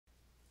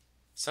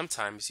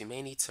sometimes you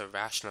may need to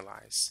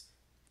rationalize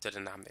the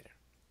denominator.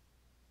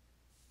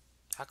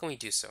 How can we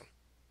do so?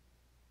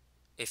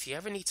 If you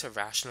ever need to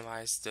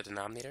rationalize the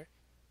denominator,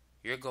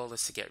 your goal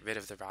is to get rid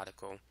of the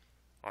radical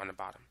on the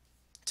bottom.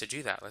 To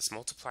do that, let's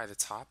multiply the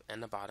top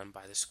and the bottom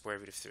by the square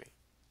root of 3.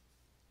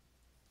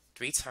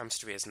 3 times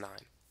 3 is 9,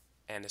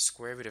 and the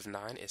square root of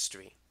 9 is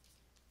 3.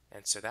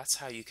 And so that's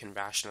how you can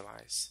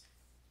rationalize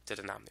the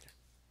denominator.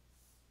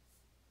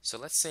 So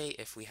let's say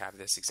if we have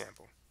this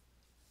example,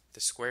 the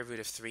square root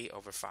of 3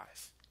 over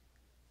 5.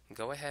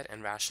 Go ahead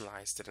and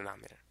rationalize the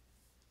denominator.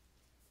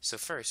 So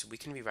first, we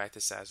can rewrite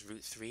this as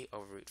root 3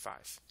 over root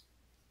 5.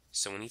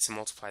 So we need to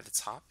multiply the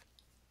top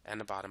and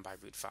the bottom by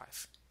root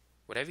 5.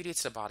 Whatever you do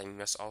to the bottom, you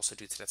must also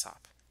do to the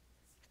top.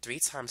 3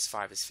 times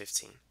 5 is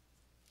 15.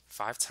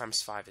 5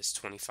 times 5 is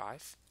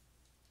 25.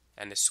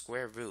 And the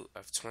square root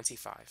of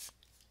 25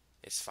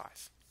 is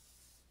 5.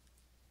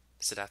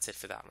 So that's it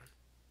for that one.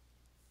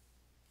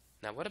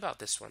 Now what about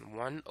this one?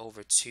 1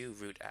 over 2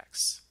 root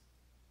x.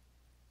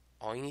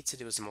 All you need to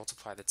do is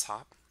multiply the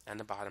top and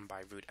the bottom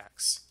by root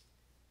x.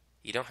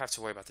 You don't have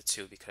to worry about the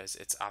 2 because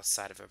it's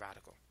outside of a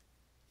radical.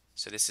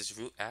 So this is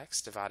root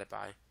x divided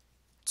by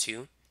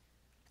 2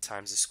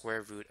 times the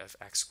square root of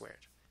x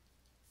squared.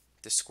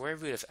 The square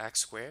root of x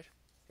squared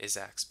is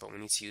x, but we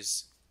need to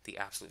use the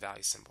absolute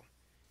value symbol.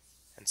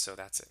 And so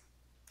that's it.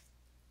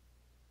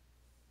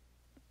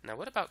 Now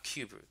what about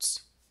cube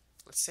roots?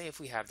 Let's say if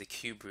we have the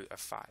cube root of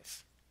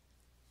 5.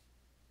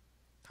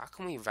 How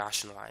can we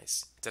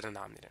rationalize the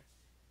denominator?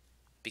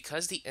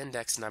 Because the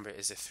index number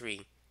is a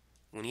 3,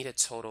 we need a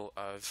total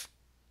of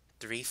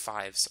 3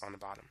 5s on the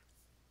bottom.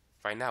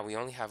 Right now we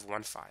only have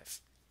 1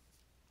 5,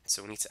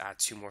 so we need to add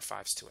 2 more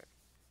 5s to it.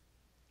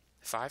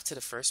 5 to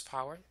the first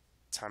power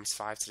times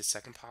 5 to the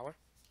second power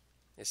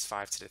is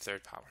 5 to the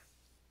third power.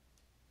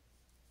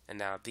 And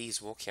now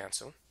these will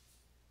cancel,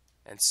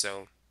 and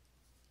so,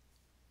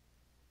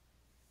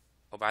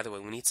 oh, by the way,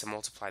 we need to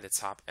multiply the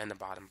top and the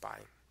bottom by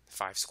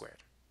 5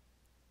 squared.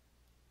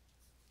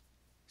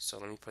 So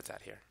let me put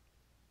that here.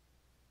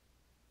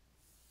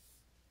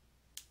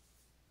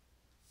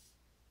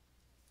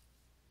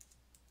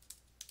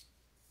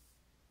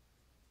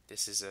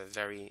 This is a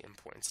very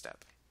important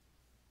step.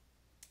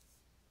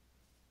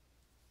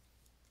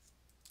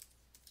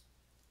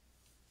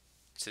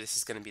 So this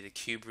is going to be the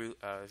cube root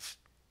of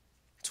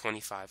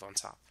 25 on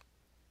top.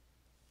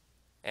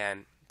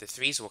 And the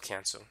 3's will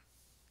cancel.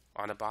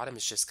 On the bottom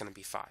it's just going to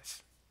be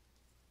 5.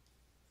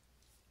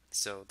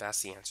 So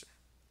that's the answer.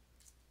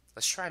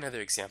 Let's try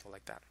another example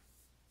like that.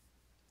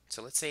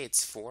 So let's say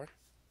it's 4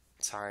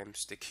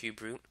 times the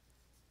cube root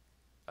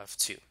of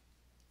 2.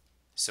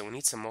 So we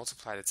need to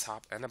multiply the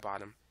top and the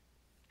bottom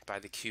by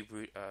the cube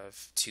root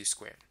of 2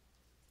 squared.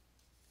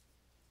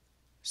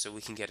 So we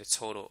can get a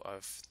total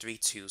of 3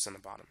 2's on the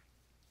bottom.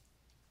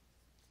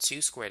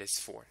 2 squared is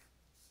 4.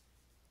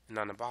 And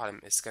on the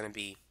bottom it's going to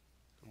be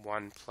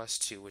 1 plus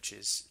 2, which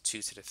is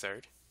 2 to the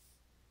third.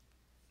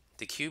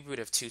 The cube root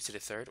of 2 to the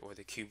third, or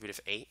the cube root of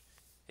 8,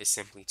 is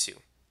simply 2.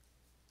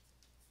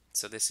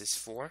 So this is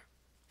 4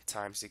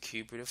 times the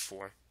cube root of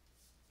 4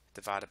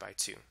 divided by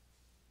 2.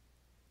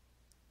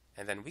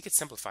 And then we could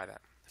simplify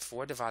that.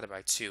 4 divided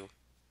by 2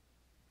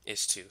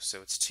 is 2.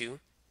 So it's 2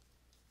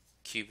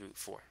 cube root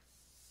 4.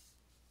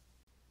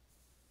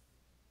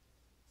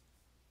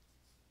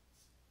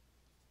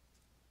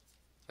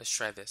 Let's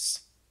try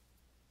this.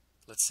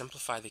 Let's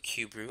simplify the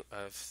cube root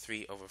of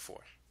 3 over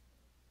 4.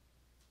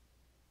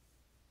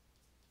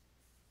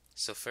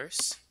 So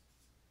first,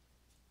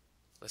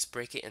 let's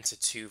break it into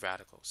 2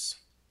 radicals.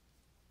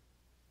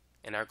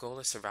 And our goal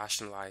is to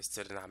rationalize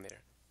the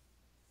denominator.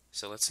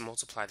 So let's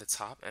multiply the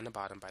top and the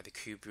bottom by the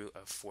cube root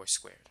of 4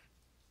 squared.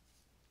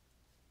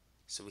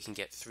 So we can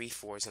get 3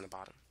 4's in the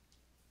bottom.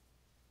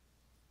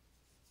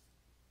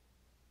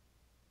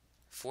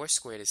 4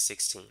 squared is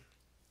 16.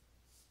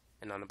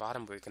 And on the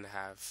bottom we're going to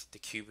have the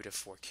cube root of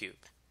 4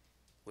 cubed,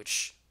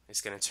 which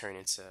is going to turn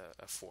into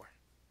a 4.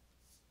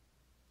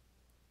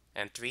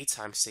 And 3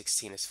 times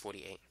 16 is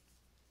 48.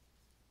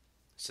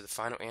 So the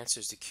final answer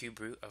is the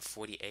cube root of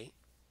 48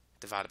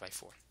 divided by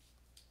 4.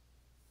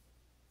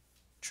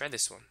 Try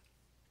this one.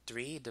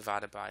 3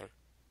 divided by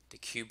the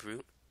cube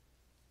root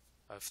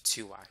of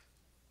 2y.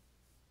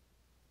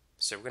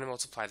 So we're going to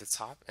multiply the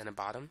top and the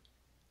bottom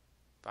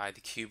by the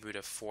cube root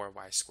of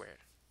 4y squared.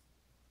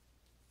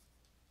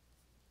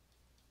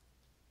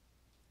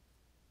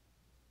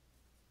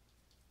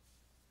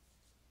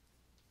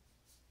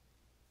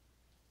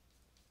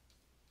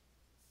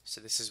 So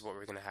this is what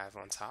we're going to have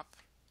on top.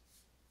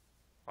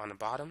 On the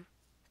bottom,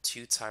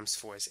 2 times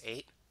 4 is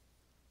 8.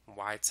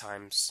 Y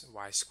times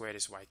y squared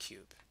is y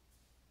cubed.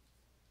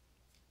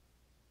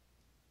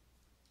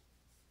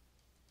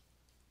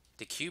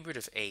 The cube root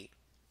of 8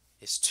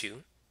 is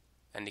 2,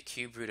 and the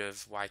cube root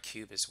of y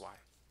cubed is y.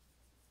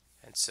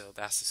 And so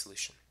that's the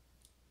solution.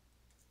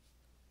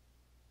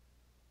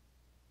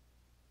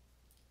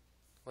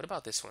 What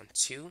about this one?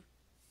 2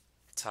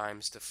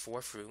 times the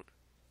fourth root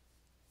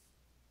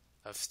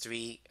of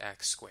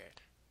 3x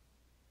squared.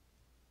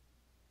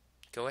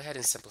 Go ahead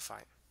and simplify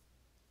it.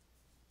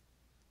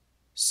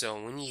 So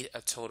we need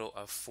a total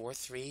of 4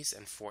 3's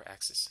and 4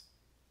 x's.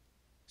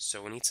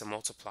 So we need to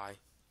multiply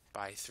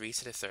by 3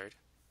 to the third,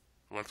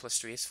 1 plus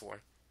 3 is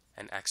 4,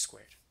 and x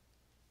squared.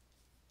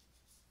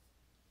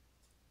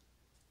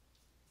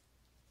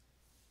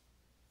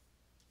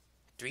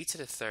 Three to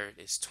the third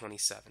is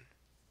 27.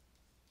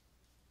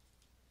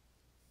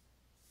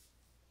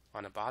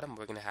 On the bottom,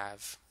 we're going to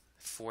have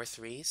 4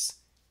 3's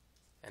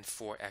and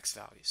 4 x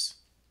values.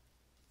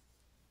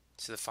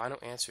 So the final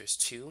answer is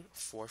 2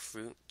 4th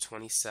root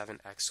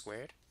 27x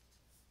squared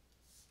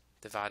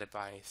divided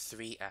by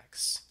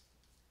 3x,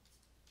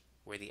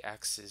 where the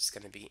x is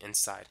going to be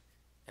inside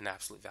an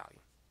absolute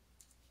value.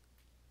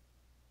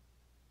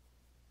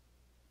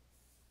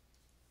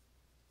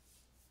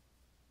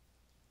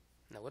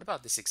 Now what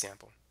about this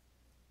example?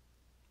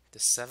 The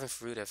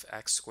 7th root of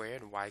x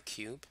squared y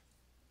cubed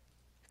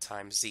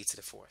times z to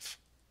the 4th.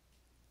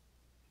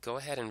 Go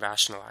ahead and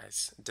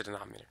rationalize the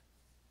denominator.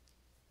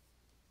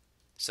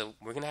 So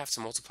we're going to have to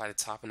multiply the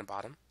top and the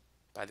bottom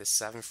by the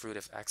 7th root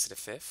of x to the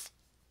 5th,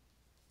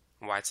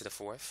 y to the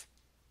 4th,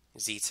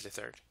 z to the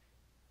 3rd.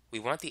 We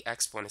want the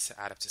exponents to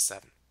add up to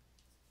 7.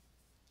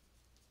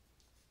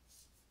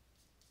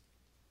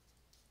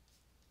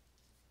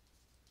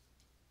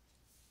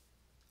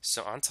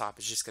 So on top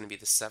is just going to be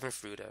the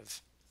 7th root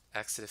of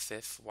x to the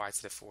 5th, y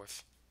to the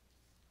 4th,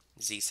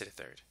 z to the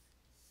 3rd.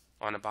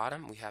 On the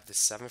bottom, we have the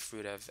 7th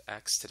root of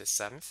x to the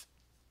 7th.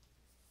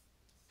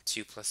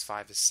 2 plus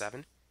 5 is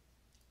 7.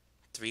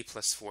 3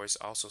 plus 4 is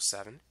also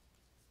 7.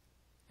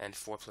 And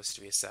 4 plus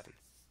 3 is 7.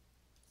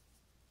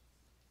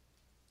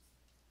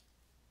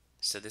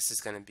 So this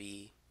is going to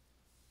be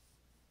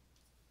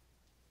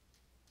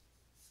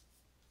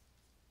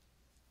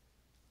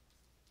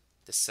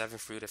the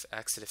 7th root of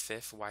x to the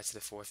 5th, y to the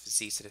 4th,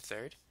 z to the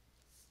 3rd,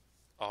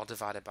 all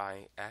divided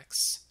by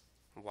x,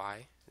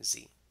 y,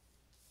 z.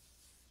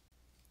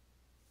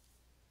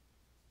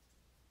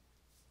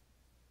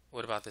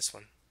 What about this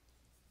one?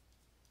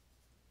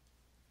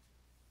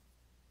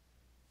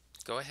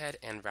 Go ahead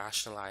and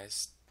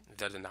rationalize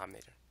the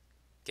denominator.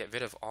 Get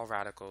rid of all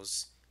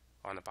radicals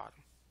on the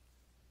bottom.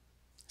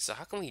 So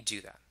how can we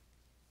do that?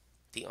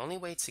 The only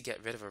way to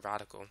get rid of a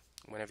radical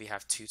whenever you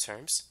have two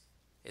terms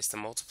is to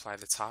multiply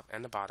the top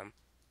and the bottom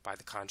by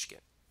the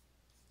conjugate.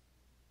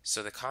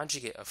 So the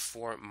conjugate of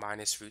 4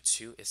 minus root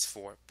 2 is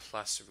 4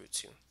 plus root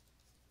 2.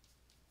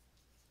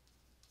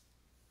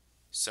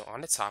 So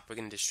on the top, we're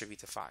going to distribute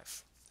the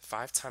 5.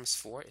 5 times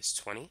 4 is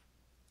 20.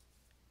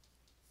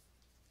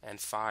 And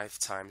 5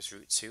 times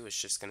root 2 is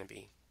just going to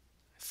be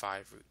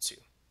 5 root 2.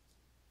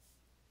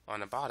 On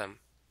the bottom,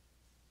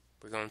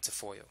 we're going to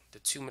FOIL. The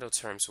two middle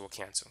terms will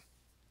cancel.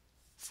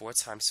 4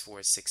 times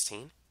 4 is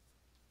 16.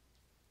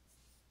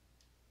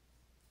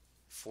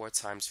 4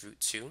 times root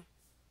 2,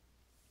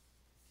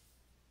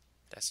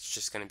 that's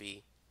just going to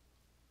be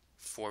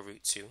 4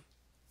 root 2.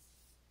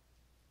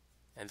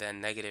 And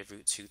then negative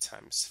root 2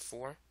 times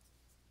 4,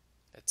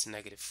 that's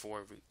negative 4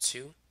 root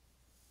 2.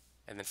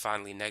 And then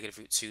finally, negative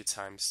root 2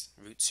 times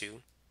root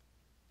 2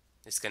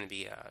 is going to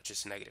be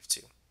just negative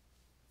 2.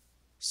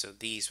 So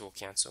these will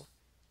cancel.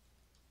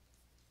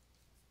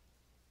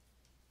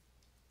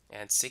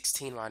 And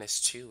 16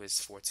 minus 2 is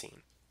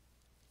 14.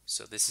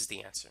 So this is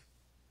the answer.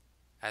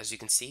 As you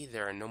can see,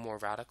 there are no more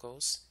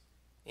radicals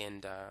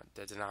in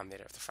the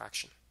denominator of the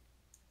fraction.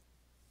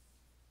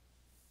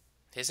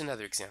 Here's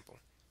another example.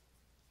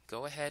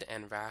 Go ahead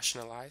and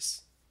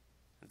rationalize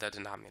the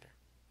denominator.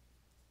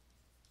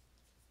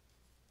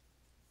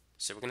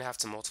 So we're going to have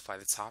to multiply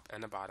the top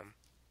and the bottom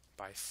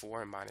by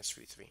 4 minus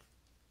root 3.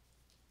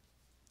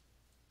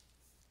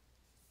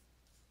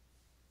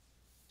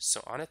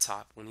 So on the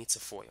top, we need to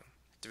FOIL.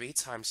 3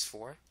 times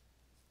 4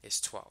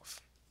 is 12.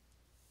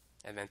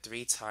 And then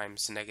 3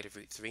 times negative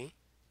root 3,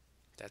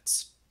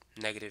 that's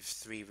negative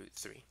 3 root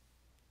 3.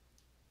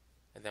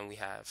 And then we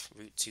have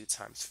root 2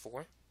 times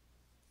 4,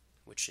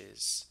 which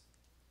is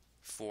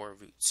 4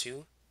 root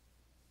 2.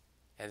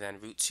 And then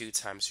root 2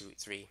 times root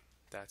 3,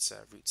 that's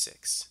root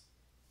 6.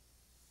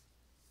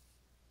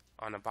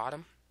 On the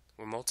bottom,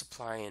 we're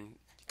multiplying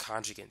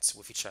conjugates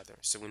with each other.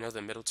 So we know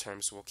the middle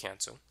terms will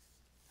cancel.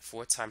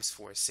 4 times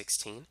 4 is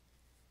 16.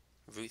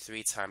 Root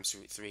 3 times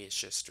root 3 is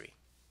just 3.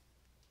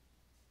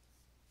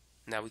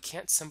 Now we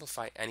can't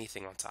simplify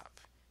anything on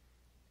top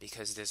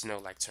because there's no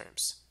like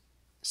terms.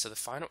 So the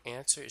final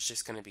answer is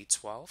just going to be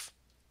 12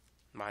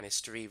 minus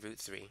 3 root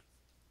 3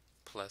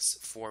 plus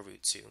 4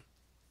 root 2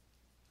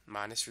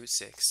 minus root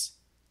 6,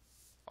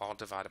 all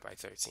divided by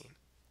 13.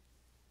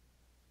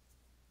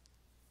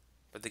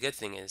 But the good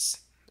thing is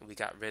we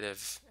got rid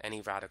of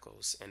any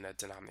radicals in the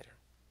denominator.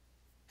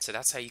 So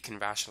that's how you can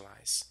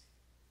rationalize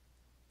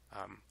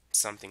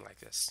something like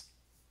this.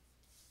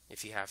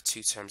 If you have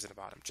two terms at the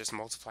bottom, just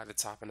multiply the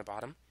top and the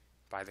bottom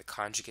by the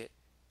conjugate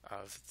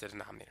of the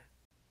denominator.